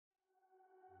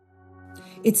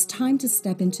It's time to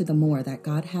step into the more that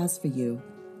God has for you.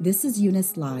 This is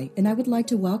Eunice Lai, and I would like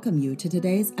to welcome you to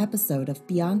today's episode of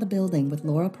Beyond the Building with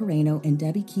Laura Pereno and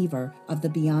Debbie Keever of the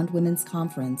Beyond Women's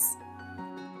Conference.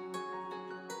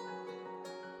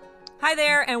 Hi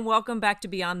there, and welcome back to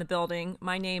Beyond the Building.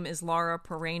 My name is Laura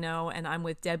Pereno, and I'm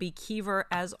with Debbie Keever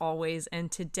as always.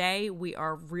 And today we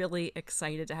are really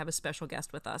excited to have a special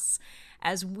guest with us.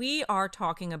 As we are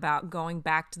talking about going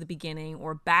back to the beginning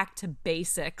or back to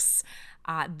basics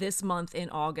this month in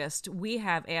August, we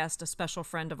have asked a special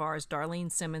friend of ours,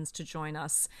 Darlene Simmons, to join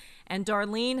us. And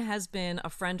Darlene has been a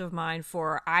friend of mine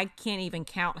for, I can't even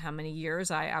count how many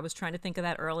years. I was trying to think of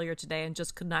that earlier today and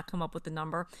just could not come up with the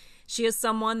number. She is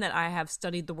someone that I have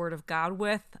studied the Word of God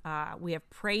with. We have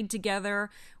prayed together.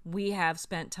 We have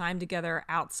spent time together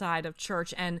outside of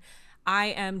church. And I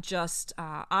am just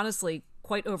honestly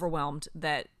quite overwhelmed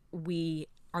that we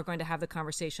are going to have the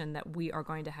conversation that we are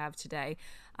going to have today.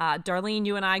 Darlene,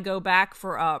 you and I go back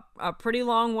for a pretty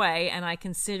long way, and I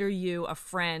consider you a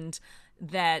friend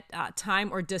that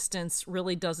time or distance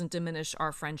really doesn't diminish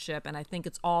our friendship. And I think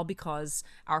it's all because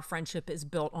our friendship is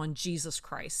built on Jesus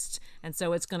Christ. And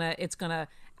so it's gonna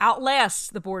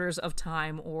outlast the borders of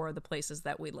time or the places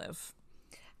that we live.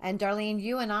 And Darlene,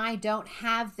 you and I don't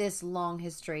have this long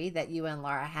history that you and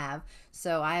Laura have.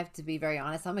 So I have to be very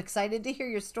honest. I'm excited to hear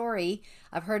your story.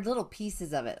 I've heard little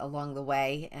pieces of it along the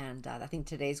way, and I think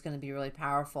today's going to be really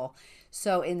powerful.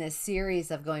 So in this series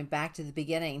of going back to the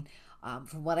beginning,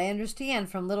 from what I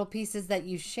understand from little pieces that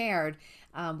you shared,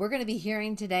 we're going to be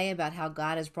hearing today about how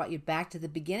God has brought you back to the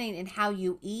beginning and how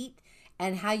you eat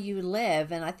and how you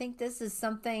live. And I think this is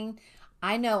something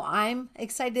I know I'm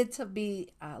excited to be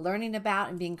learning about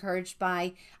and be encouraged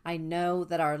by. I know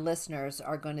that our listeners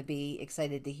are going to be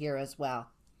excited to hear as well.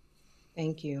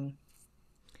 Thank you.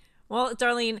 Well,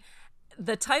 Darlene,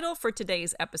 the title for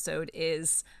today's episode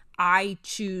is I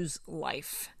Choose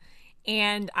Life.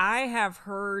 And I have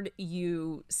heard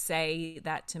you say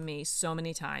that to me so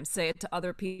many times. Say it to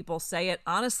other people. Say it,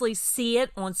 honestly, see it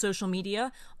on social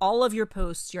media. All of your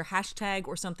posts, your hashtag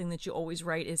or something that you always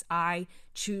write is I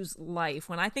choose life.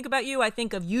 When I think about you, I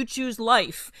think of you choose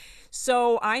life.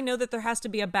 So I know that there has to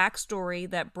be a backstory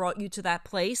that brought you to that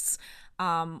place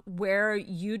where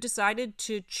you decided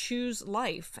to choose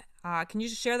life. Can you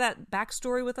just share that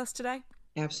backstory with us today?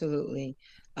 Absolutely.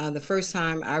 The first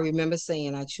time I remember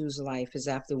saying I choose life is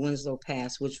after Winslow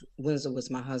passed, which Winslow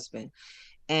was my husband.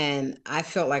 And I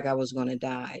felt like I was going to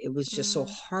die. It was just so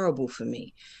horrible for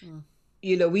me.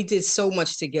 You know, we did so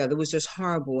much together. It was just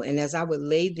horrible. And as I would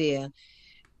lay there,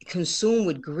 consumed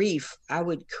with grief, I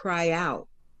would cry out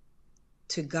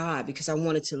to God because I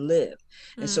wanted to live.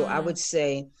 And so I would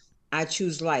say, I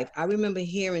choose life. I remember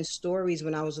hearing stories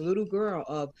when I was a little girl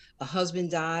of a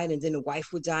husband died and then the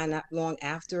wife would die not long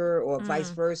after or vice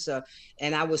versa.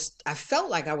 And I felt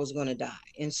like I was going to die.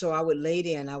 And so I would lay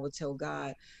there and I would tell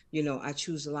God, you know, I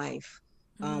choose life.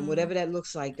 Whatever that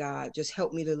looks like, God, just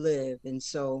help me to live. And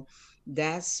so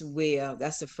that's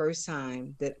the first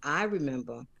time that I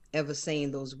remember ever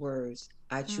saying those words,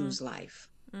 I choose life.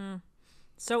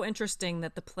 So interesting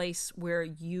that the place where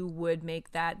you would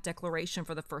make that declaration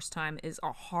for the first time is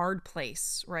a hard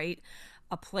place, right?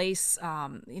 A place,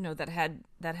 that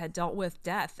had dealt with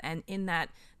death, and in that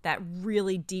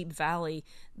really deep valley,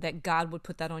 that God would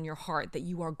put that on your heart, that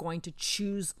you are going to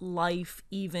choose life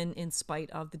even in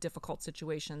spite of the difficult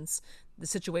situations, the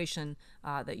situation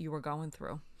that you were going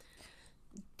through.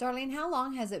 Darlene, how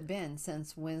long has it been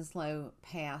since Winslow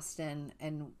passed, and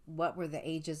what were the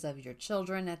ages of your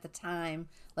children at the time?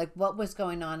 Like, what was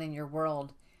going on in your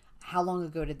world? How long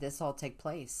ago did this all take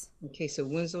place? Okay, so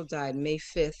Winslow died May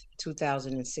 5th,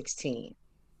 2016.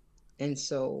 And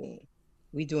so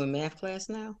we doing math class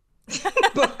now?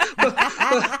 but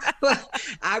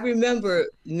I remember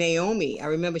Naomi. I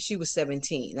remember she was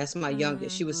 17. That's my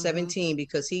youngest. She was 17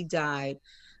 because he died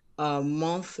a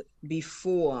month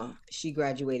before she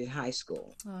graduated high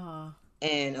school.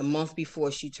 And a month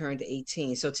before she turned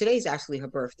 18. So today's actually her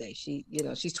birthday.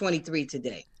 She's 23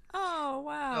 today. Oh,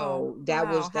 wow. So that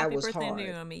was Happy birthday, hard.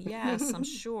 Naomi. Yes, I'm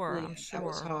sure. Yeah, I'm sure. that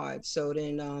was hard. So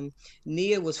then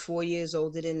Nia was 4 years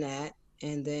older than that.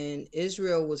 And then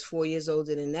Israel was 4 years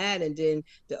older than that. And then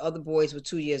the other boys were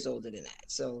 2 years older than that.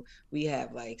 So we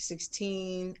have like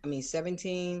 17.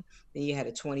 Then you had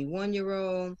a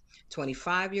 21-year-old,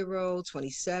 25-year-old,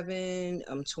 27,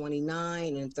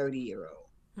 29, and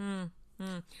 30-year-old.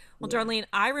 Well, Darlene,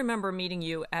 I remember meeting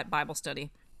you at Bible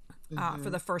study for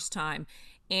the first time,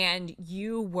 and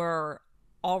you were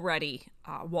already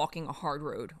walking a hard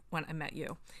road when I met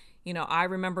you. You know, I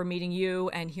remember meeting you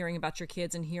and hearing about your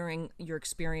kids and hearing your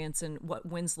experience and what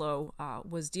Winslow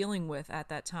was dealing with at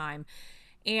that time.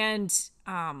 And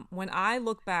when I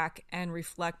look back and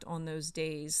reflect on those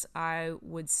days, I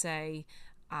would say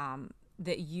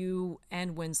that you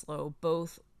and Winslow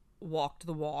both walked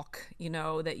the walk.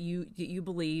 That you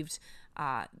believed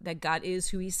that God is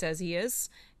who He says He is,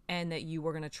 and that you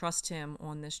were going to trust Him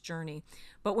on this journey.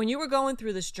 But when you were going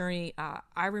through this journey,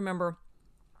 I remember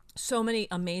so many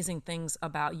amazing things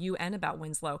about you and about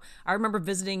Winslow. I remember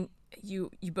visiting you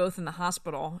both in the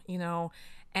hospital,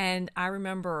 and I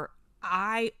remember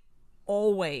I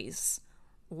always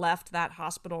left that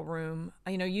hospital room.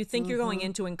 You think you're going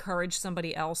in to encourage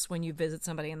somebody else when you visit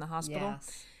somebody in the hospital.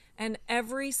 Yes. And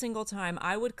every single time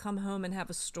I would come home and have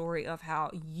a story of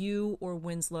how you or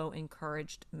Winslow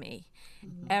encouraged me.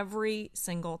 Every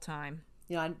single time.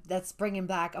 That's bringing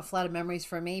back a flood of memories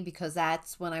for me, because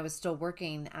that's when I was still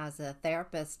working as a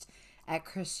therapist at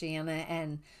Christiana.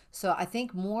 And so I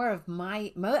think most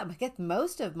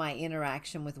of my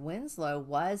interaction with Winslow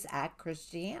was at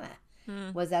Christiana,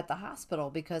 was at the hospital,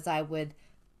 because I would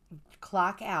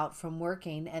clock out from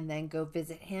working and then go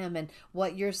visit him. And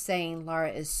what you're saying, Laura,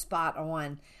 is spot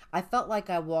on. I felt like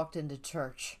I walked into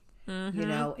church, in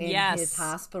his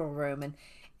hospital room.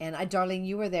 And Darlene,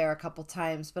 you were there a couple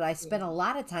times, but I spent a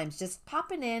lot of times just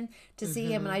popping in to see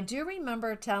him. And I do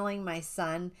remember telling my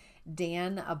son,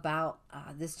 Dan, about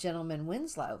this gentleman,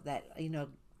 Winslow, that,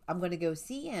 I'm going to go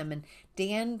see him. And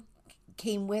Dan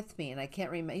came with me, and I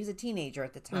can't remember. He was a teenager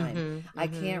at the time. I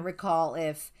can't recall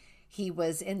if he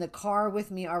was in the car with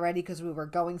me already because we were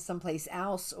going someplace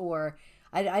else, or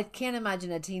I can't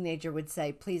imagine a teenager would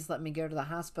say, please let me go to the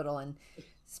hospital and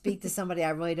speak to somebody I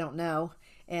really don't know.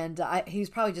 And he was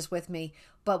probably just with me.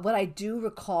 But what I do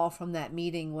recall from that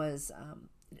meeting was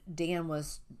Dan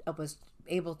was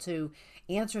able to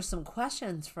answer some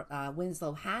questions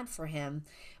Winslow had for him.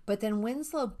 But then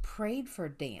Winslow prayed for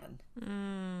Dan.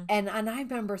 And I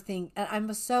remember thinking,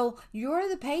 you're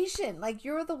the patient. Like,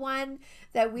 you're the one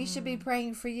that we should be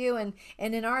praying for you. And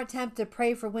in our attempt to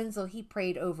pray for Winslow, he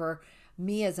prayed over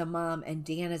me as a mom and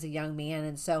Dan as a young man.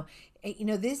 And so,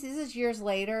 this is years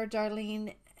later,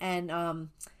 Darlene. And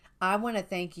I want to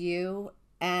thank you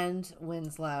and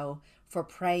Winslow for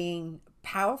praying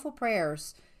powerful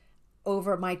prayers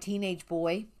over my teenage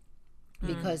boy,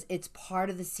 because it's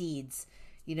part of the seeds,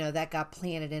 that got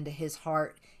planted into his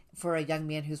heart for a young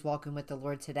man who's walking with the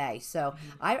Lord today. So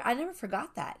I never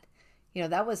forgot that.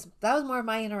 That was more of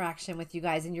my interaction with you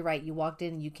guys. And you're right. You walked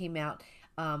in and you came out.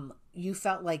 You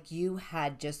felt like you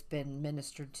had just been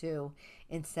ministered to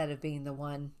instead of being the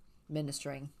one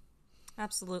ministering.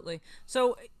 Absolutely.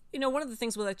 So, one of the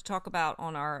things we like to talk about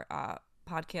on our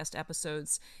podcast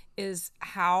episodes is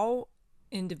how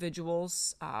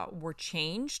individuals were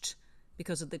changed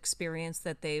because of the experience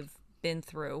that they've been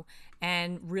through,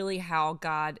 and really how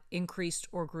God increased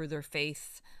or grew their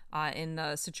faith in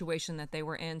the situation that they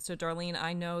were in. So, Darlene,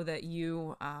 I know that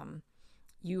you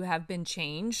have been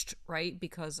changed, right,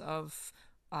 because of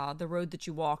the road that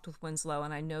you walked with Winslow,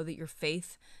 and I know that your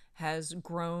faith has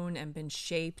grown and been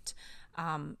shaped.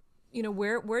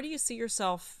 Where do you see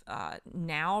yourself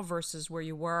now versus where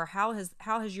you were? How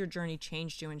has your journey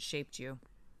changed you and shaped you?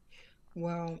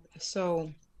 Well,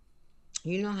 so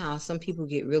you know how some people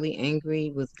get really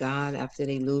angry with God after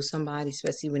they lose somebody,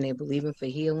 especially when they're believing for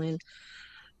healing.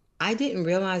 I didn't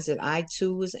realize that I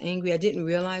too was angry. I didn't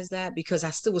realize that because I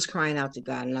still was crying out to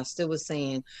God, and I still was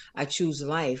saying, I choose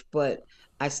life, but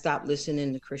I stopped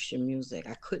listening to Christian music.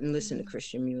 I couldn't listen to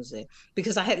Christian music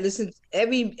because I had listened,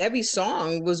 every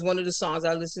song was one of the songs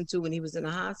I listened to when he was in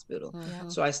the hospital.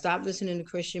 So I stopped listening to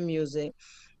Christian music.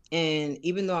 And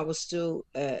even though I was still,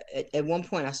 at one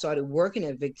point I started working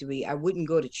at Victory, I wouldn't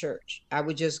go to church. I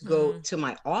would just go to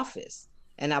my office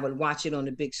and I would watch it on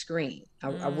the big screen.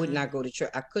 I would not go to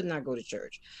church. I could not go to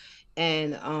church.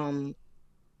 And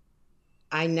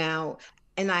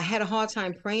I had a hard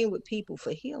time praying with people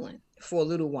for healing for a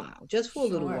little while, just for a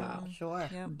little while. Sure.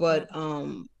 Yeah. But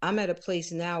I'm at a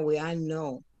place now where I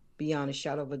know beyond a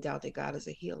shadow of a doubt that God is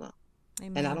a healer.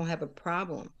 Amen. And I don't have a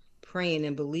problem praying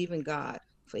and believing God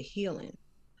for healing,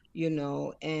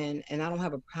 and I don't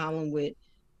have a problem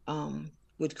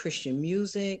with Christian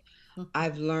music.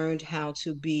 I've learned how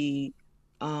to be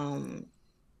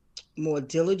more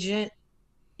diligent,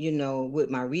 with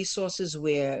my resources,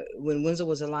 where when Winslow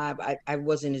was alive, I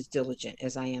wasn't as diligent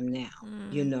as I am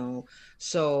now,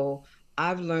 so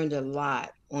I've learned a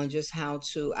lot on just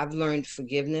I've learned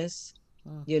forgiveness,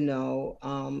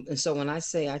 and so when I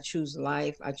say I choose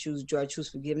life, I choose joy, I choose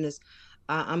forgiveness,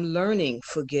 I'm learning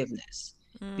forgiveness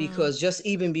because just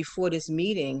even before this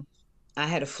meeting, I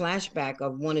had a flashback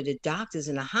of one of the doctors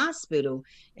in the hospital,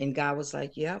 and God was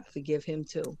like, "Yep, forgive him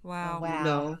too." Wow.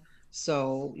 Wow.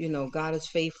 So, God is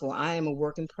faithful. I am a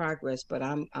work in progress, but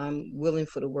I'm willing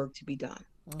for the work to be done.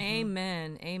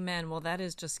 Amen. Amen. Well, that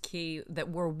is just key, that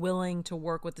we're willing to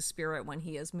work with the Spirit when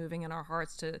He is moving in our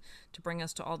hearts to bring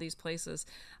us to all these places.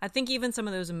 I think even some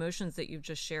of those emotions that you've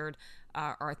just shared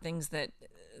are things that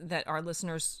our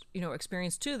listeners,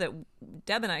 experience too, that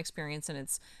Deb and I experience, and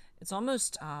it's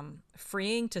almost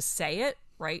freeing to say it,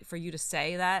 right? For you to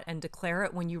say that and declare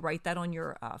it when you write that on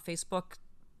your Facebook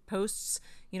posts.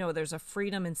 There's a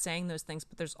freedom in saying those things,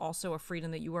 but there's also a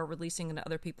freedom that you are releasing into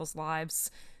other people's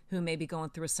lives who may be going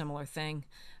through a similar thing,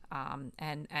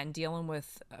 and dealing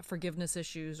with forgiveness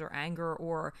issues or anger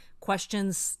or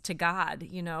questions to God,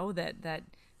 that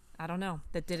I don't know,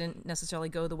 that didn't necessarily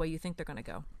go the way you think they're going to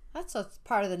go. That's a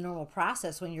part of the normal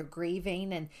process when you're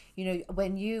grieving, and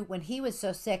when he was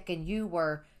so sick and you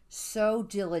were so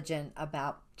diligent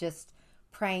about just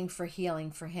praying for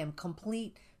healing for him,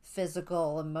 complete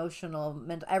physical, emotional,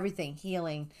 mental, everything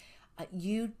healing.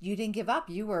 You didn't give up.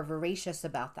 You were voracious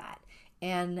about that.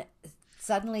 And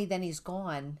suddenly then he's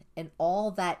gone and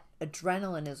all that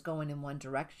adrenaline is going in one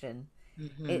direction.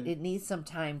 It needs some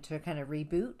time to kind of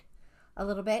reboot a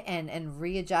little bit and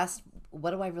readjust.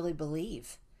 What do I really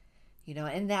believe?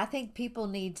 And I think people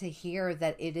need to hear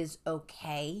that it is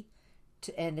okay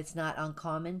and it's not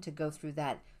uncommon to go through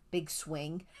that big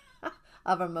swing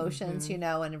of emotions, and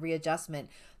a readjustment.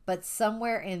 But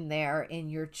somewhere in there, in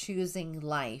your choosing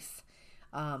life,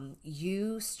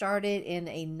 you started in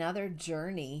another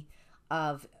journey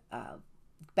of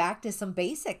back to some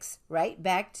basics, right?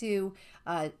 Back to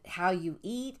how you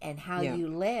eat and how you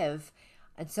live.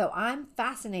 And so I'm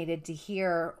fascinated to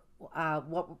hear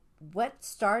what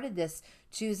started this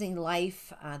choosing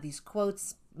life, these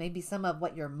quotes, maybe some of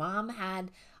what your mom had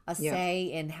a say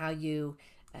in how you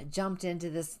jumped into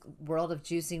this world of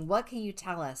juicing. What can you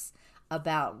tell us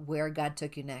about where God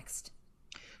took you next?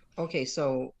 Okay,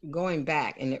 so going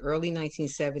back in the early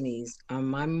 1970s,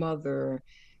 my mother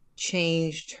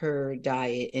changed her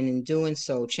diet, and in doing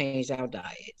so, changed our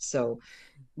diet. So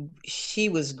she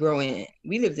was growing,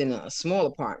 we lived in a small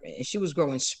apartment, and she was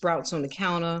growing sprouts on the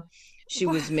counter. She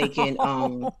was making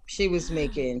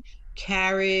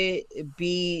carrot,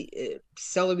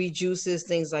 celery juices,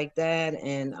 things like that.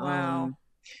 And Wow.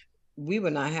 we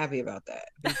were not happy about that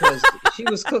because she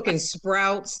was cooking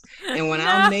sprouts, and when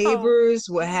our No. neighbors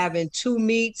were having 2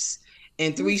 meats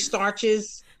and 3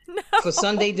 starches for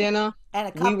Sunday dinner, And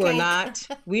a we were cupcake. not.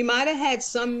 We might have had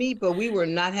some meat, but we were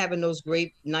not having those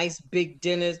great, nice, big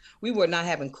dinners. We were not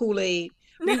having Kool-Aid.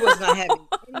 No. We was not having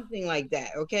anything like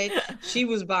that. Okay, she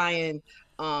was buying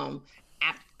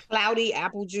cloudy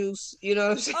apple juice. You know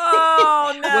what I'm saying?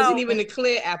 Oh It wasn't no. even the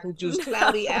clear apple juice,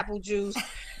 cloudy No. apple juice.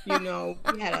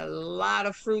 We had a lot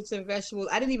of fruits and vegetables.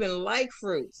 I didn't even like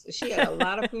fruits. She had a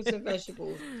lot of fruits and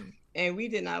vegetables, and we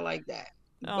did not like that.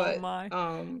 Oh But my.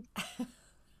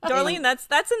 Darlene, and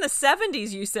that's in the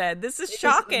 70s, you said. This is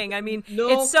shocking. I mean, no,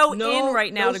 it's so in no,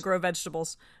 right now no, to grow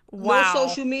vegetables. no Wow.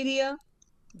 social media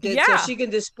so Yeah. she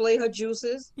can display her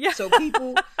juices. Yeah. So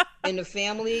people in the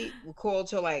family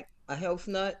called her like a health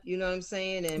nut, you know what I'm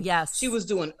saying? And she Yes. was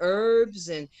doing herbs,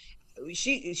 and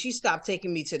she stopped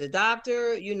taking me to the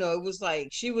doctor. It was like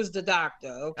she was the doctor,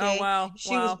 Oh okay? wow.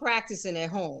 She was Wow. practicing at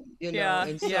home, Yeah.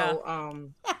 and Yeah.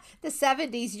 so The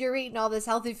 70s, you're eating all this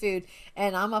healthy food,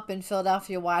 and I'm up in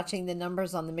Philadelphia watching the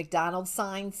numbers on the McDonald's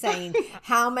sign saying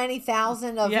how many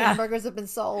thousand of Yeah. hamburgers have been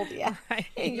sold. Yeah. Right.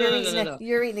 And no, no, no, no, no.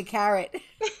 you're eating a carrot.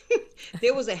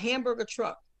 There was a hamburger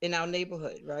truck in our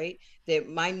neighborhood, right? That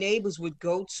my neighbors would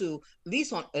go to at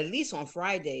least on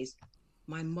Fridays.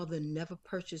 My mother never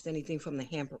purchased anything from the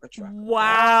hamburger truck, okay? Oh,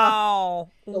 Wow.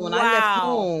 So when I left Wow.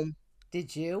 home,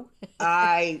 did you?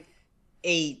 I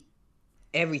ate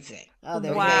everything. Oh,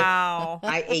 there you Okay. Wow.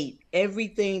 I ate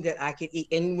everything that I could eat.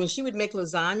 And when she would make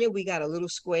lasagna, we got a little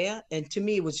square. And to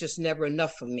me, it was just never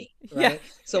enough for me. Yeah. Right.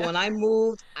 So Yeah. when I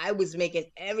moved, I was making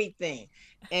everything.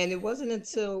 And it wasn't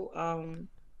until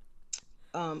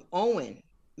Owen,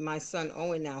 my son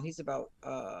Owen now, he's about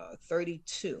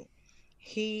 32.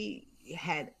 He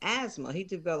had asthma. He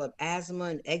developed asthma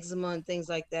and eczema and things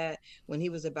like that when he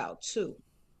was about 2.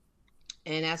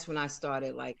 And that's when I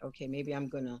started like, okay, maybe I'm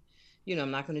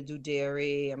not gonna do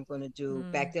dairy. I'm gonna do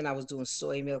Mm. back then I was doing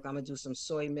soy milk. I'm gonna do some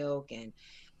soy milk. And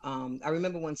I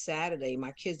remember one Saturday,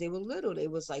 my kids, they were little, they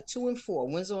was like 2 and 4,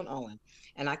 Winslow and Owen.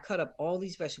 And I cut up all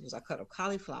these vegetables. I cut up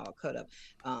cauliflower, I cut up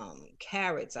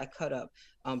carrots, I cut up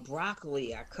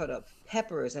broccoli, I cut up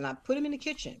peppers, and I put them in the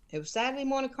kitchen. It was Saturday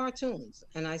morning cartoons.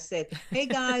 And I said, hey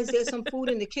guys, there's some food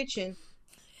in the kitchen.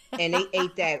 And they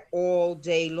ate that all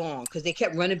day long because they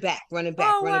kept running back, running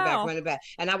back, Oh running back, wow. running back.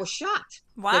 And I was shocked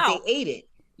that they Wow. ate it,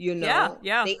 you Yeah, know.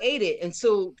 yeah. They ate it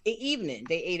until the evening.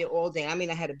 They ate it all day. I mean,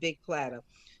 I had a big platter.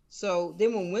 So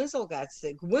then when Winslow got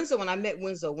sick, Winslow, when I met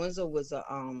Winslow, Winslow was a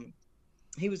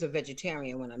he was a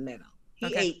vegetarian when I met him. He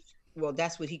Okay. ate, well,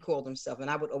 that's what he called himself. And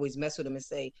I would always mess with him and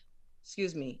say,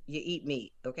 excuse me, you eat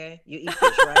meat, okay? You eat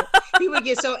fish, right? He would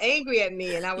get so angry at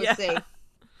me and I would Yeah. say,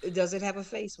 does it have a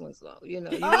face, Winslow? You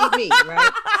know, you eat meat,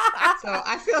 right? So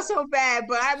I feel so bad,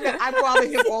 but I bothered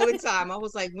him all the time. I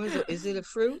was like, Winslow, is it a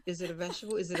fruit? Is it a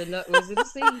vegetable? Is it a nut? Or is it a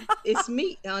seed? It's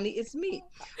meat, honey. It's meat.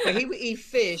 But he would eat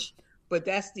fish, but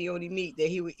that's the only meat that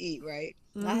he would eat, right?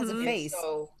 That has a Mhm. face.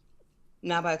 So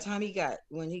now by the time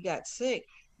when he got sick,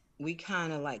 we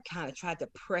kind of tried to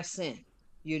press in,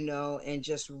 you know, and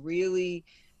just really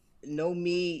no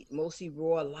meat, mostly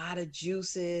raw, a lot of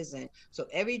juices. And so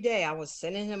every day I was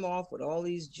sending him off with all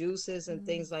these juices and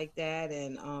things like that.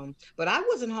 And but I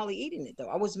wasn't hardly eating it though.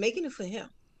 I was making it for him,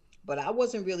 but I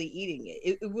wasn't really eating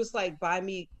it. It was like by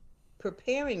me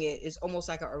preparing it, it's almost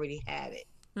like I already had it.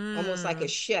 Almost like a Mm.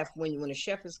 chef, when a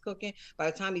chef is cooking, by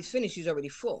the time he's finished, he's already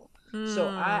full. So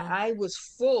Mm. I was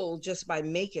full just by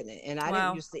making it, and I didn't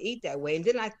Wow. used to eat that way. And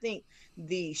then I think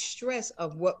the stress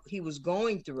of what he was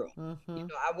going through, you Mm-hmm.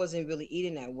 know, I wasn't really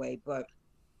eating that way. But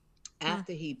Mm.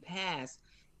 after he passed,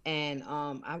 and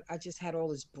I just had all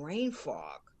this brain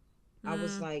fog. I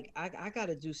was Mm. like, I got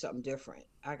to do something different.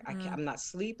 Mm. I'm not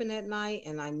sleeping at night,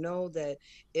 and I know that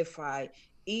if I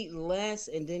eat less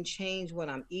and then change what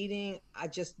I'm eating, I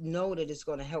just know that it's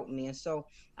going to help me. And so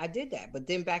I did that. But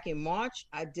then back in March,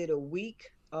 I did a week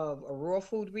of a raw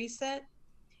food reset,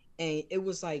 and it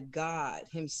was like God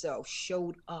Himself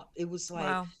showed up. It was like,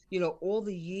 Wow. you know, all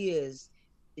the years,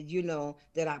 you know,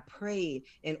 that I prayed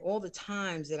and all the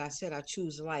times that I said I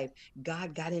choose life,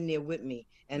 God got in there with me,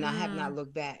 and I have not Mm.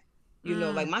 looked back. You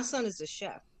know, like Mm. my son is a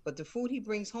chef, but the food he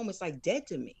brings home is like dead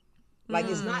to me. Like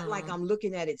it's not like Mm. I'm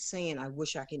looking at it saying I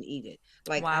wish I can eat it.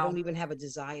 Like I Wow. don't even have a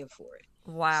desire for it.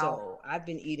 Wow. So I've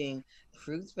been eating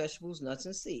fruits, vegetables, nuts,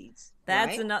 and seeds,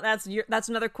 That's right? another. That's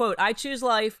another quote. I choose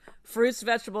life: fruits,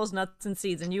 vegetables, nuts, and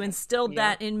seeds. And you instilled Yep,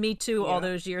 that in me too all yep,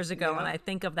 those years ago, and yep. I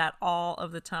think of that all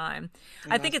of the time.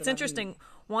 I And think that's it's what I've been interesting. eating.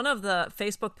 One of the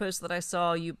Facebook posts that I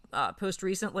saw you post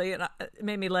recently, and it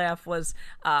made me laugh, was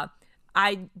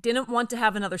I didn't want to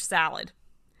have another salad.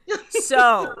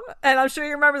 So, and I'm sure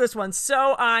you remember this one.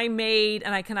 So I made,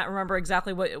 and I cannot remember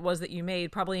exactly what it was that you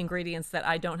made. Probably ingredients that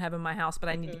I don't have in my house, but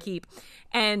I need to keep.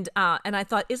 And I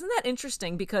thought, isn't that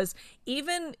interesting? Because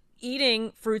even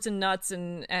eating fruits and nuts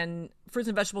and fruits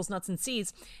and vegetables, nuts and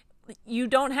seeds, you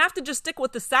don't have to just stick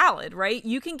with the salad, right?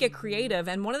 You can get Mhm. creative.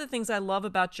 And one of the things I love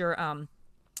about your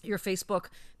Facebook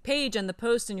page and the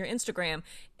post and your Instagram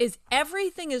is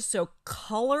everything is so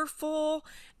colorful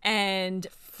and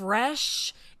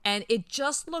fresh, and it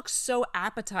just looks so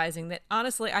appetizing that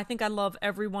honestly I think I love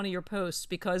every one of your posts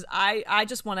because I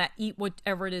just want to eat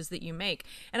whatever it is that you make.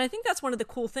 And I think that's one of the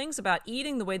cool things about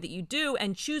eating the way that you do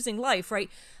and choosing life, right?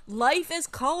 Life is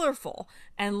colorful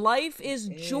and life is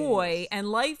joy Yes. and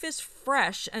life is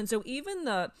fresh. And so even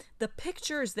the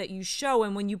pictures that you show,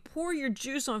 and when you pour your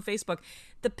juice on Facebook,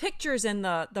 the pictures and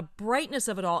the brightness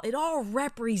of it all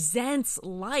represents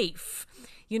life,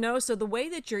 you know. So the way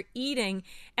that you're eating,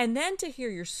 and then to hear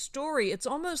your story, it's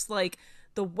almost like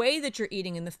the way that you're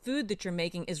eating and the food that you're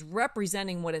making is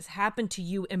representing what has happened to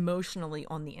you emotionally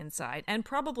on the inside and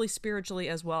probably spiritually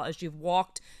as well. As you've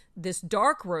walked this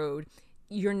dark road,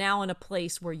 you're now in a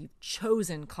place where you've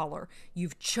chosen color,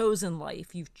 you've chosen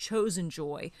life, you've chosen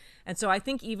joy. And so I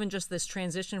think even just this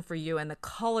transition for you and the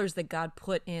colors that God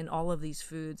put in all of these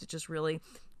foods, it just really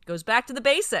goes back to the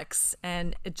basics,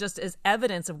 and it just is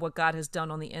evidence of what God has done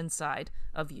on the inside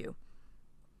of you.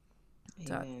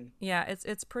 So Amen. yeah,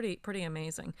 it's pretty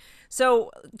amazing.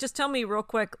 So just tell me real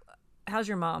quick, how's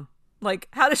your mom? Like,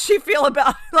 how does she feel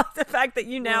about like the fact that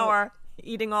you now Well, are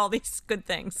eating all these good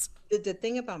things? the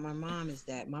thing about my mom is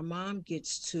that my mom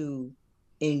gets to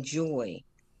enjoy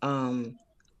um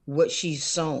what she's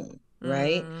sown,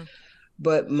 right? Mm.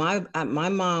 But my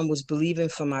mom was believing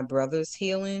for my brother's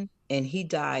healing, and he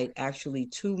died actually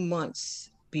 2 months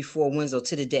before Winslow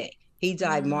to the day. He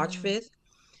died March Mm. 5th.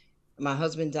 My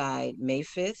husband died May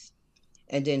 5th.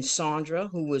 And then Sandra,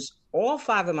 who was all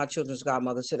five of my children's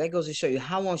godmother. So that goes to show you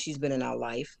how long she's been in our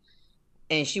life.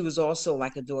 And she was also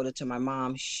like a daughter to my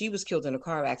mom. She was killed in a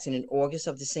car accident in August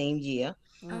of the same year.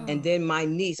 Mm. And Oh. then my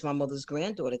niece, my mother's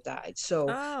granddaughter, died.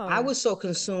 So I Oh. was so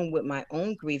consumed with my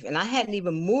own grief, and I hadn't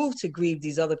even moved to grieve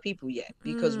these other people yet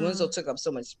because Winslow Mm. took up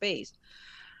so much space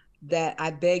that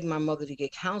I begged my mother to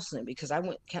get counseling because I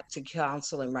went to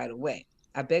counseling right away.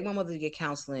 I begged my mother to get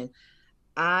counseling.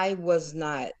 I was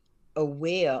not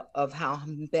aware of how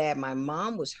bad my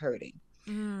mom was hurting.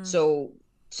 Mm. So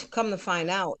come to find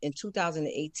out, in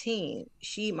 2018,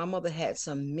 my mother had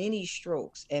some mini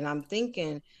strokes, and I'm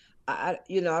thinking, I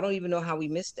don't even know how we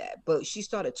missed that, but she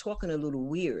started talking a little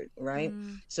weird, right?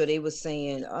 So they were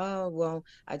saying, oh, well,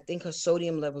 I think her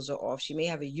sodium levels are off. She may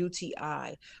have a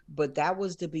UTI, but that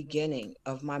was the beginning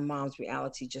of my mom's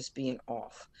reality just being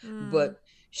off. But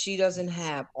she doesn't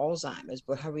have Alzheimer's,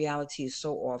 but her reality is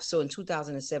so off. So in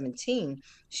 2017,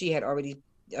 she had already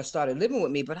started living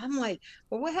with me, but I'm like,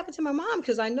 well, what happened to my mom?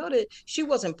 Because I know that she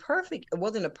wasn't perfect. It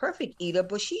wasn't a perfect eater,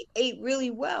 but she ate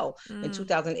really well. In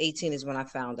 2018 is when I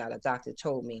found out. A doctor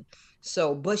told me.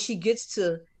 So, but she gets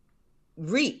to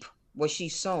reap what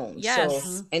she's sown. Yes.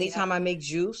 So anytime I make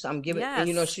juice, I'm giving, and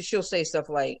you know, she'll say stuff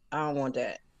like, I don't want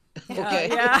that. Okay.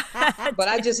 Yeah. But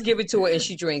I just give it to her and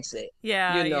she drinks it.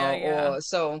 Yeah. You know, yeah. or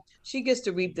so she gets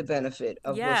to reap the benefit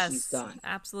of what she's done.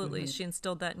 Absolutely. She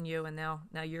instilled that in you, and now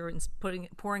you're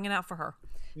pouring it out for her.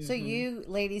 So you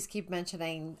ladies keep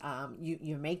mentioning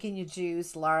you're making your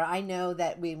juice. Laura, I know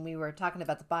that when we were talking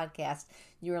about the podcast,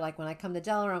 you were like, when I come to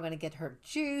Delaware, I'm going to get her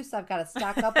juice. I've got to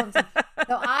stock up on some.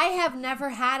 So I have never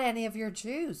had any of your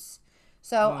juice.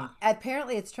 So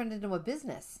apparently it's turned into a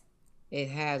business. It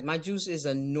has. My juice is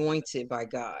anointed by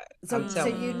God. So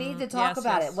you need to talk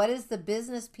about it. What is the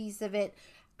business piece of it?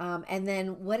 And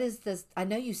then what is this? I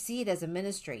know you see it as a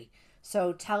ministry.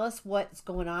 So tell us what's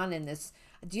going on in this.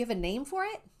 Do you have a name for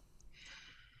it?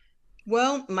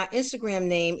 Well, my Instagram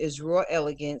name is Raw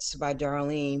Elegance by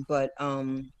Darlene, but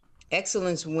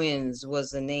Excellence Wins was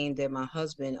the name that my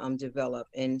husband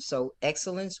developed. And so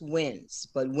Excellence Wins,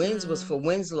 but Wins was for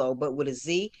Winslow, but with a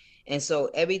Z. And so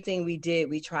everything we did,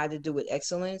 we tried to do with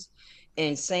excellence.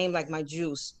 And same like my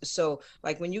juice. So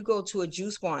like when you go to a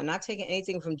juice bar, I'm not taking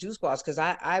anything from juice bars, because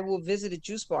I will visit a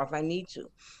juice bar if I need to.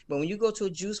 But when you go to a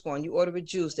juice bar and you order a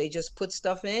juice, they just put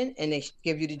stuff in and they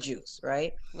give you the juice,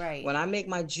 right? Right. When I make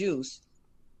my juice,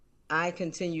 I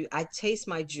taste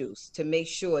my juice to make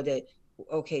sure that,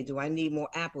 okay, do I need more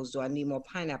apples? Do I need more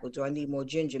pineapple? Do I need more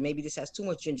ginger? Maybe this has too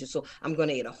much ginger, so I'm going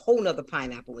to add a whole nother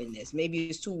pineapple in this. Maybe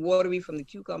it's too watery from the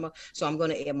cucumber, so I'm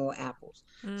going to add more apples.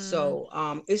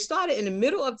 So it started in the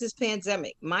middle of this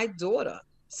pandemic. My daughter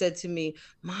said to me,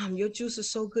 Mom, your juice is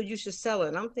so good, you should sell it.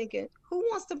 And I'm thinking, who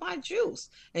wants to buy juice?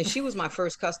 And she was my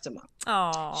first customer.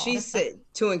 Oh. She said,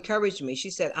 to encourage me,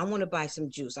 she said, I want to buy some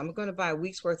juice. I'm going to buy a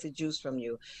week's worth of juice from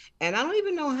you. And I don't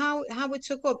even know how it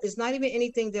took off. It's not even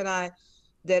anything that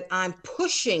I'm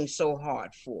pushing so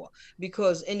hard for,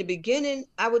 because in the beginning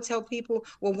I would tell people,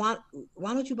 well,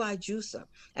 why don't you buy a juicer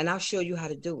and I'll show you how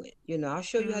to do it. You know, I'll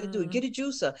show you how to do it. Get a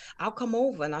juicer. I'll come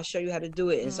over and I'll show you how to do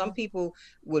it. And some people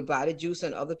would buy the juicer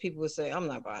and other people would say, I'm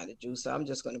not buying the juicer. I'm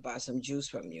just going to buy some juice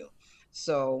from you.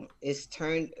 So it's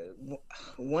turned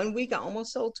 1 week, I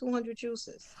almost sold 200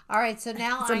 juices. All right. So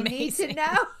now I need to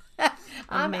know.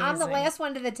 I'm the last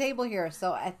one to the table here.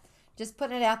 So just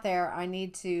putting it out there, I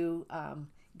need to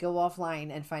go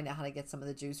offline and find out how to get some of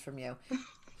the juice from you.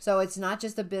 So it's not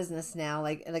just a business now.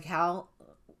 Like how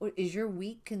is your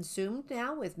week consumed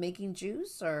now with making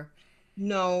juice, or?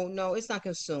 No, it's not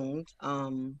consumed.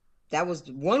 That was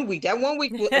 1 week. That 1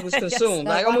 week it was consumed.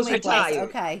 Yes, I almost retired.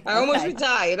 Okay. I almost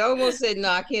retired. I almost said, no,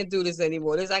 I can't do this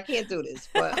anymore. I can't do this.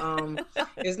 But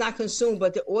it's not consumed.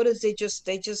 But the orders, they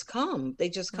just come. They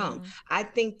just come. I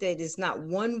think that it's not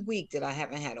 1 week that I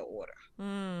haven't had an order.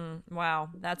 Wow,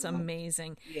 that's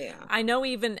amazing. Yeah. I know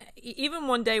even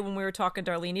one day when we were talking,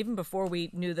 Darlene, even before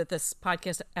we knew that this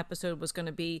podcast episode was going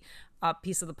to be a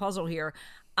piece of the puzzle here,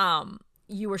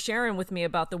 you were sharing with me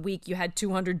about the week you had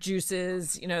 200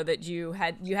 juices, you know, that you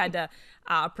had to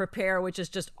prepare, which is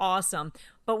just awesome.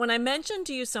 But when I mentioned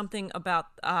to you something about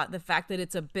the fact that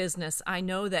it's a business, I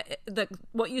know that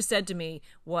what you said to me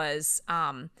was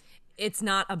it's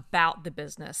not about the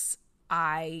business.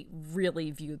 I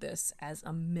really view this as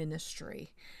a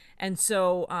ministry. And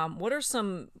so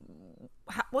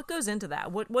what goes into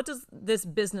that? What does this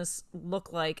business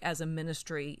look like as a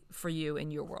ministry for you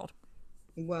in your world?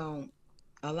 Well,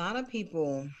 a lot of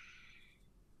people,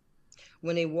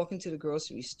 when they walk into the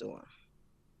grocery store,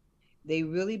 they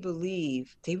really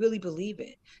believe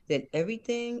it, that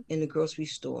everything in the grocery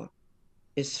store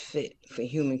is fit for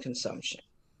human consumption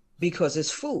because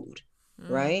it's food,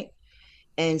 right?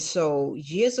 And so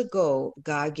years ago,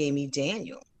 God gave me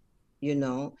Daniel, you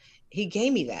know, he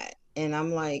gave me that. And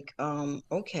I'm like,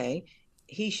 okay.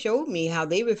 He showed me how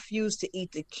they refused to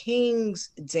eat the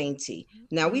king's dainty.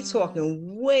 Now we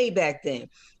talking way back then.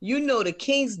 You know, the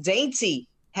king's dainty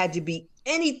had to be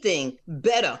anything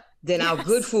better than our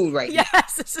good food right now.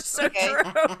 Yes, this is so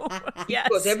true. Yes.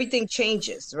 Because everything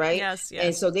changes, right? Yes.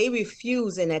 And so they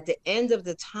refused. And at the end of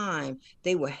the time,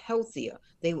 they were healthier.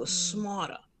 They were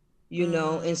smarter.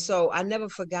 And so I never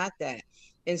forgot that.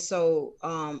 And so,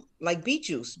 like beet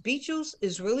juice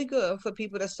is really good for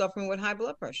people that's suffering with high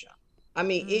blood pressure. I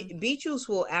mean, beet juice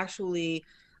will actually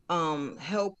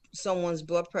help someone's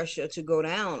blood pressure to go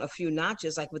down a few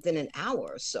notches, like within an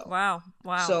hour or so. Wow.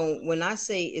 Wow. So when I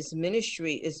say it's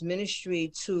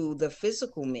ministry to the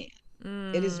physical man.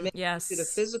 It is ministry to the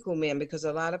Yes. physical man, because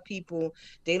a lot of people,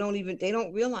 they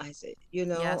don't realize it. I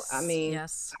Yes. mean,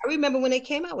 Yes. I remember when they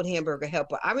came out with Hamburger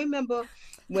Helper. I remember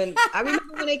when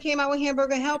they came out with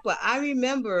Hamburger Helper. I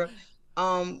remember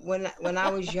when I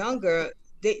was younger,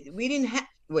 they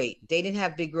didn't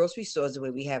have big grocery stores the way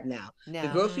we have now. The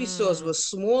No. grocery stores were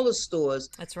smaller stores.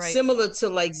 That's right. Similar to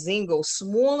like Zingo,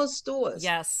 smaller stores.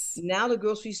 Yes. Now the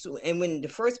grocery store, and when the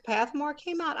first Pathmark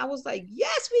came out, I was like,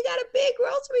 yes, we got a big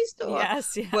grocery store.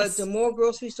 Yes. Yes. But the more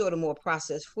grocery store, the more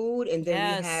processed food, and then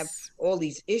we have Yes. all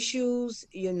these issues,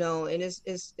 and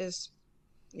it's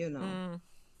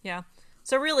Yeah.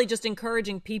 So really just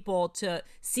encouraging people to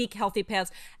seek healthy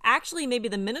paths. Actually, maybe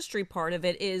the ministry part of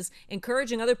it is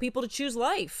encouraging other people to choose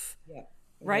life. Yeah.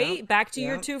 Right? Yeah. Back to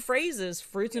your Yeah. two phrases,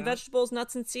 fruits and vegetables,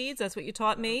 nuts and seeds. That's what you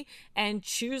taught me. And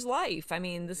choose life. I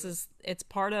mean, it's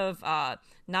part of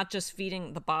not just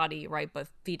feeding the body, right, but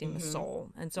feeding the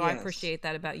soul. And so I Yes. appreciate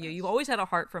that about you. You've always had a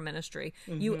heart for ministry,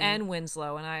 you and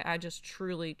Winslow. And I just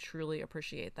truly, truly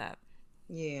appreciate that.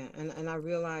 Yeah, and I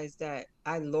realized that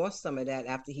I lost some of that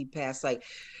after he passed. Like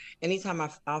anytime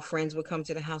our friends would come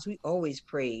to the house, we always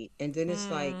prayed. And then it's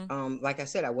like I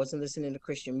said, I wasn't listening to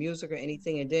Christian music or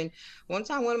anything. And then one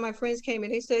time one of my friends came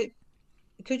and they said,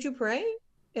 could you pray?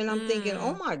 And I'm thinking,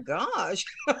 oh my gosh,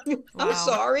 I'm Wow.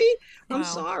 sorry. I'm Wow.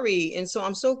 sorry. And so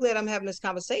I'm so glad I'm having this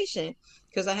conversation,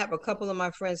 because I have a couple of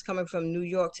my friends coming from New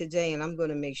York today, and I'm going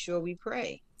to make sure we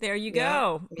pray. There you Yeah,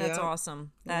 go. That's yeah,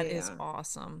 awesome. That is yeah.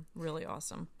 awesome. Really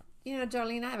awesome.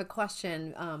 Darlene, I have a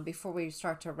question before we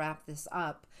start to wrap this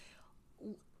up.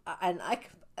 And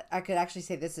I could actually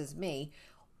say this is me.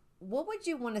 What would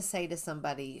you want to say to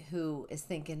somebody who is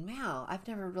thinking, wow, I've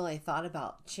never really thought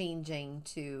about changing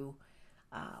to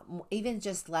even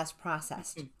just less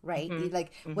processed, right?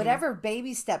 Like whatever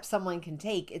baby steps someone can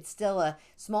take, it's still a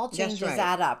small changes right.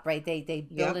 add up, right? They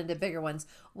build Yep. into bigger ones.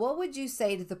 What would you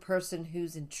say to the person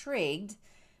who's intrigued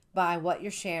by what you're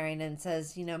sharing and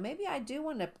says, maybe I do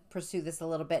want to pursue this a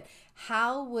little bit?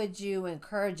 How would you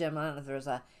encourage them? I don't know if there's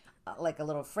a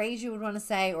little phrase you would want to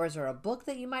say, or is there a book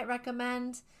that you might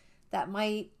recommend that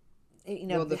might,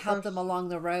 help them along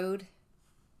the road?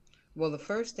 Well, the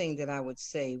first thing that I would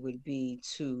say would be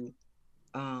to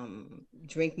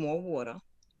drink more water,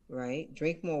 right?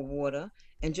 Drink more water,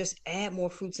 and just add more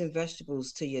fruits and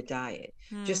vegetables to your diet.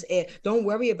 Just add, don't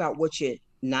worry about what you're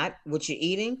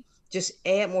eating. Just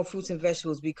add more fruits and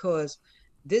vegetables, because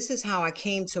this is how I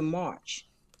came to March.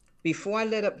 Before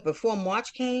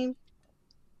March came,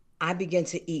 I began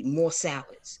to eat more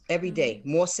salads every day,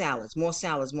 more salads, more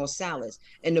salads, more salads.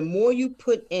 And the more you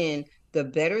put in the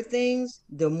better things,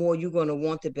 the more you're going to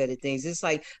want the better things. It's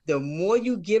like the more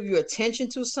you give your attention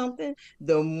to something,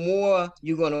 the more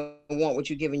you're going to want what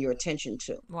you're giving your attention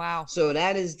to. Wow. So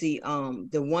that is the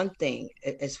one thing.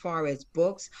 As far as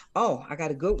books, oh, I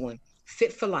got a good one.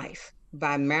 Fit for Life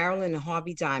by Marilyn and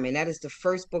Harvey Diamond. That is the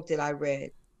first book that I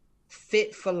read.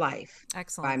 Fit for Life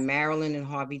Excellent. by Marilyn and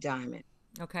Harvey Diamond.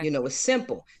 Okay. It's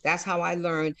simple. That's how I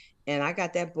learned. And I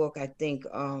got that book, I think,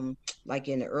 like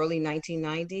in the early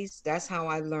 1990s. That's how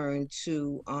I learned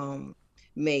to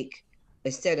make,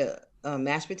 instead of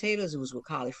mashed potatoes, it was with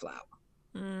cauliflower.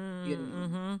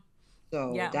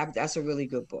 So Yeah. that's a really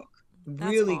good book.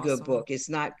 That's Really awesome. good book. It's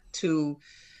not too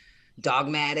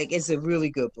dogmatic. It's a really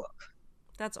good book.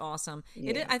 That's awesome.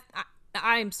 Yeah.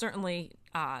 I'm certainly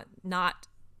not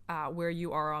where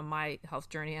you are on my health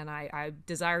journey, and I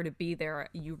desire to be there.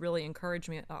 You really encourage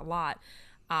me a lot.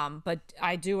 But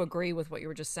I do agree with what you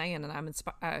were just saying, and I'm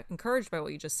encouraged by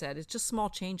what you just said. It's just small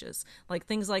changes. Like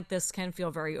things like this can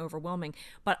feel very overwhelming.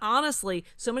 But honestly,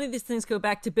 so many of these things go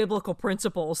back to biblical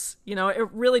principles.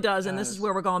 It really does. And this is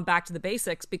where we're going back to the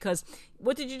basics, because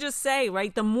what did you just say,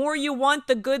 right? The more you want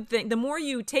the good thing, the more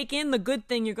you take in the good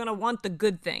thing, you're going to want the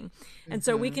good thing. And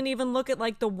so we can even look at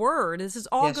like the word. This is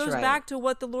all goes back to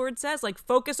what the Lord says, like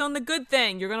focus on the good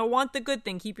thing. You're going to want the good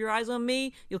thing. Keep your eyes on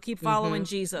me. You'll keep following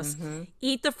Jesus.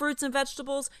 Eat the fruits and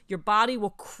vegetables. Your body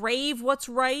will crave what's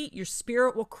right. Your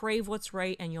spirit will crave what's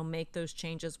right, and you'll make those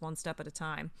changes one step at a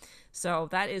time. So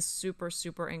that is super,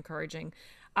 super encouraging.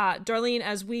 Darlene,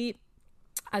 as we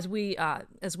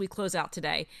close out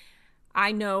today,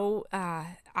 I know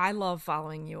I love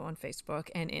following you on Facebook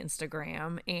and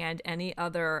Instagram and any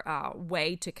other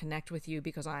way to connect with you,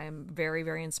 because I am very,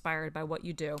 very inspired by what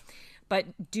you do. But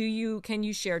can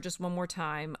you share just one more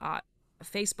time,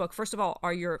 Facebook, first of all,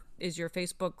 is your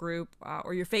Facebook group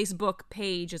or your Facebook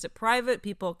page, is it private?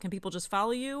 Can people just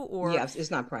follow you, or? Yes, it's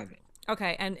not private.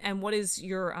 Okay. And what is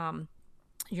your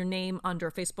name under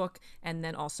Facebook, and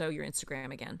then also your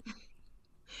Instagram again?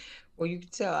 Well, you can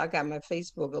tell I got my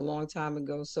Facebook a long time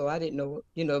ago, so I didn't know,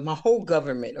 my whole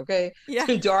government, okay? Yeah.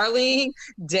 Darlene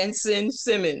Denson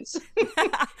Simmons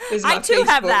is my I too Facebook.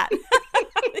 have that.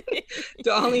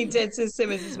 Darlene Denson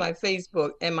Simmons is my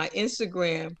Facebook, and my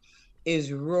Instagram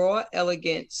is Raw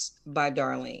Elegance by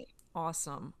Darlene.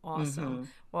 Awesome. Mm-hmm.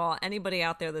 Well, anybody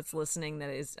out there that's listening that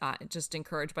is just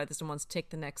encouraged by this and wants to take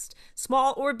the next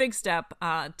small or big step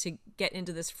to get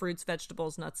into this fruits,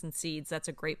 vegetables, nuts, and seeds, that's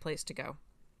a great place to go.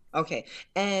 Okay.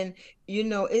 And,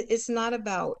 it's not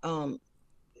about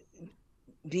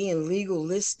being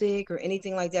legalistic or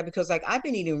anything like that, because like I've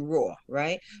been eating raw,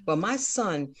 right? But my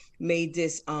son made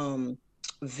this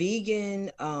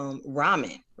vegan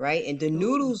ramen, right? And the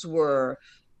noodles were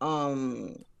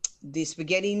the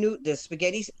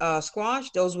spaghetti squash.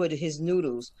 Those were his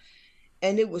noodles.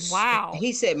 And it was, wow.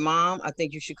 He said, Mom, I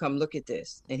think you should come look at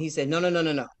this. And he said,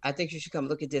 no. I think you should come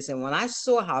look at this. And when I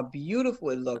saw how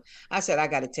beautiful it looked, I said, I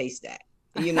got to taste that,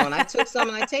 and I took some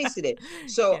and I tasted it.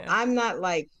 So yeah. I'm not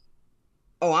like,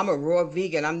 oh, I'm a raw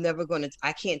vegan,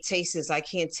 I can't taste this, I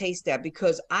can't taste that,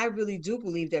 because I really do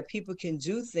believe that people can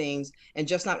do things and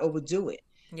just not overdo it.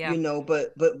 Yeah.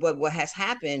 But what has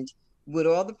happened with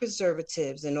all the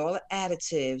preservatives and all the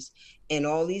additives and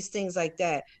all these things like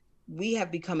that, we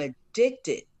have become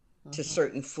addicted to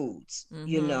certain foods, and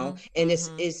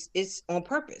it's on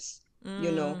purpose.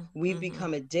 We've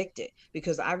become addicted,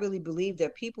 because I really believe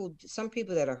that some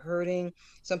people that are hurting,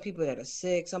 some people that are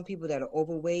sick, some people that are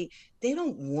overweight, they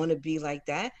don't want to be like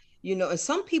that, and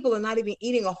some people are not even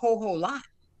eating a whole lot,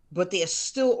 but they are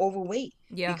still overweight.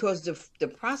 Yeah. Because the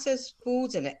processed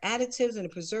foods and the additives and the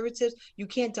preservatives, you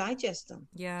can't digest them.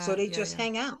 Yeah. So they just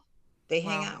hang out. They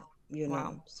hang out,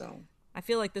 so. I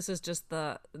feel like this is just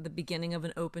the beginning of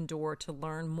an open door to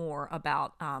learn more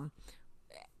about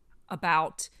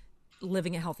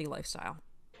living a healthy lifestyle.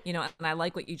 And I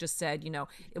like what you just said.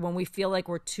 When we feel like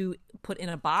we're too put in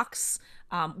a box,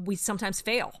 we sometimes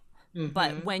fail. Mm-hmm.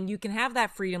 But when you can have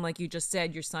that freedom, like you just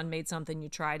said, your son made something, you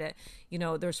tried it,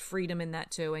 there's freedom in that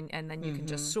too, and then you can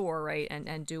just soar, right,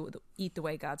 and eat the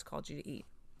way God's called you to eat.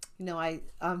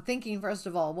 I'm thinking, first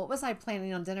of all, what was I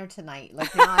planning on dinner tonight?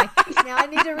 Like now I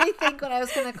need to rethink what I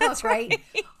was going to cook, right?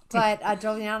 But Darlene, I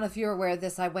don't know if you're aware of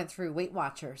this. I went through Weight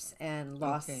Watchers and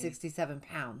lost 67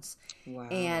 pounds. Wow.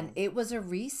 And it was a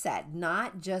reset,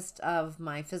 not just of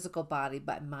my physical body,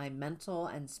 but my mental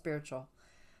and spiritual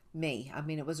me. I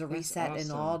mean, it was a reset in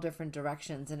all different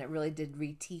directions, and it really did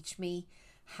reteach me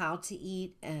how to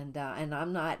eat. And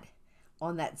I'm not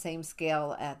on that same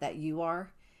scale that you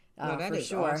are. No, for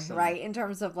sure, awesome. Right? In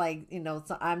terms of like,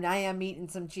 I am eating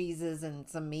some cheeses and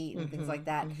some meat and things like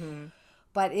that. Mm-hmm.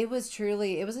 But it was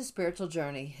a spiritual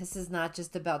journey. This is not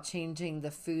just about changing the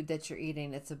food that you're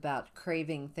eating. It's about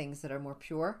craving things that are more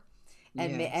pure.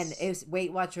 And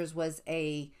Weight Watchers was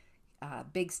a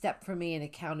big step for me in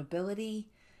accountability.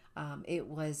 It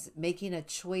was making a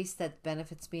choice that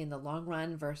benefits me in the long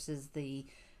run versus the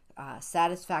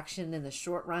satisfaction in the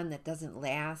short run that doesn't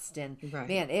last. And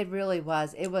man, it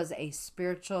was a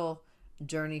spiritual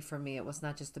journey for me. It was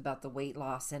not just about the weight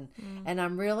loss, and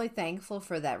I'm really thankful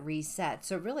for that reset.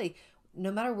 So really,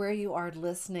 no matter where you are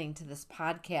listening to this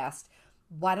podcast,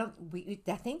 why don't we,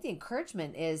 I think the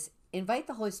encouragement is invite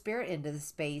the Holy Spirit into the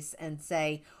space and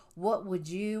say, what would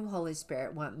you, Holy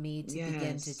Spirit, want me to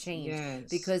begin to change? Yes.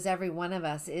 Because every one of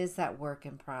us is that work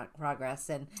in progress.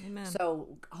 And Amen.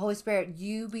 So, Holy Spirit,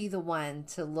 you be the one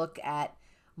to look at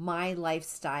my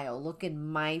lifestyle, look in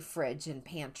my fridge and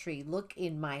pantry, look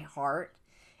in my heart,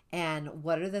 and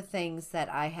what are the things that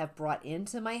I have brought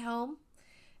into my home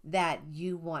that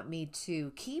you want me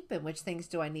to keep, and which things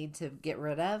do I need to get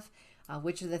rid of?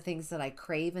 Which are the things that I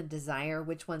crave and desire?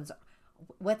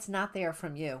 What's not there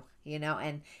from you?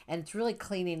 And it's really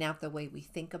cleaning out the way we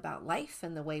think about life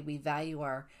and the way we value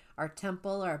our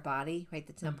temple, our body, right?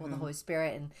 The temple of the Holy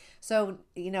Spirit. And so,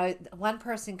 one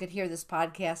person could hear this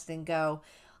podcast and go,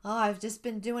 oh, I've just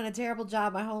been doing a terrible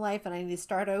job my whole life and I need to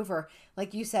start over.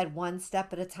 Like you said, one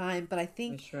step at a time. But I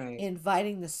think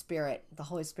inviting the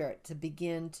Holy Spirit to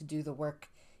begin to do the work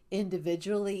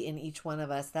individually in each one of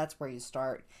us, that's where you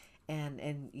start.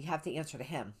 And you have to answer to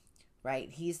him, right?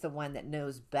 He's the one that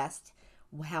knows best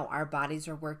how our bodies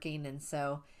are working. And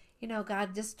so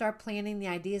God, just start planting the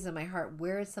ideas in my heart.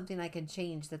 Where is something I can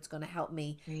change that's going to help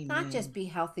me Amen. not just be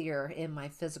healthier in my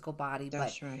physical body,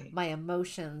 That's but right. my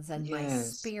emotions and my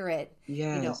Yes. spirit,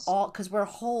 Yes. all, because we're a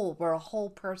whole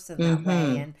person that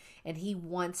way. And he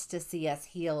wants to see us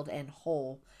healed and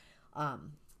whole. So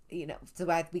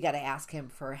we got to ask him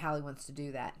for how he wants to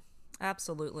do that.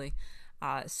 Absolutely.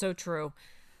 So true.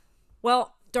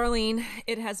 Well, Darlene,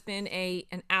 it has been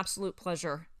an absolute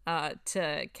pleasure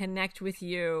to connect with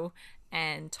you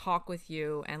and talk with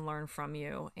you and learn from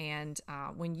you. And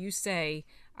when you say,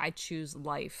 I choose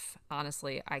life,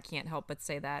 honestly, I can't help but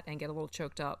say that and get a little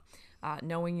choked up.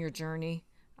 Knowing your journey,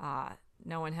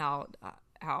 knowing how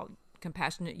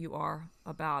compassionate you are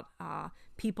about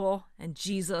people and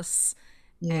Jesus.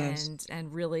 Yes.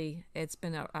 And really, it's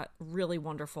been a really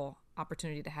wonderful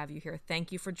opportunity to have you here.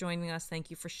 Thank you for joining us.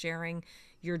 Thank you for sharing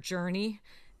your journey,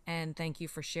 and thank you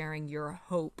for sharing your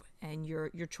hope and your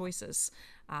choices.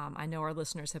 I know our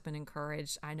listeners have been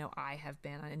encouraged. I know I have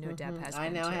been. I know Deb has been. I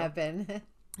know too. I have been.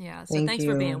 Yeah. So Thank thanks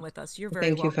you for being with us. You're very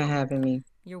Thank welcome. you for having me.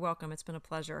 You're welcome. It's been a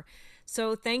pleasure.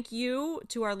 So thank you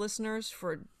to our listeners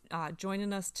for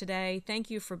joining us today.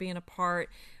 Thank you for being a part.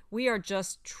 We are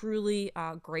just truly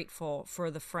grateful for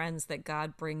the friends that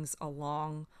God brings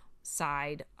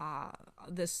alongside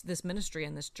this ministry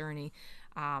and this journey.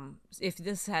 If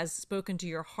this has spoken to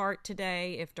your heart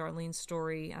today, if Darlene's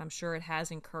story, I'm sure it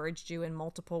has encouraged you in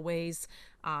multiple ways,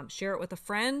 share it with a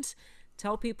friend.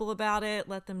 Tell people about it.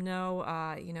 Let them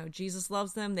know, Jesus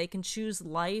loves them. They can choose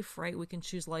life, right? We can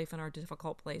choose life in our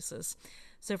difficult places.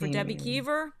 So for Debbie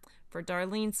Kiever, for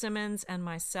Darlene Simmons, and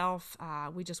myself,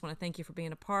 we just want to thank you for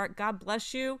being a part. God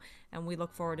bless you, and we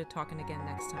look forward to talking again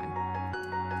next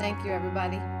time. Thank you,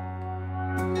 everybody.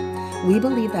 We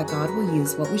believe that God will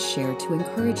use what was shared to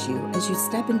encourage you as you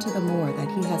step into the more that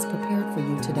He has prepared for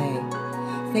you today.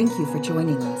 Thank you for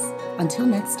joining us. Until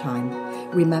next time,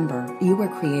 remember, you were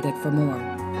created for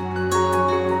more.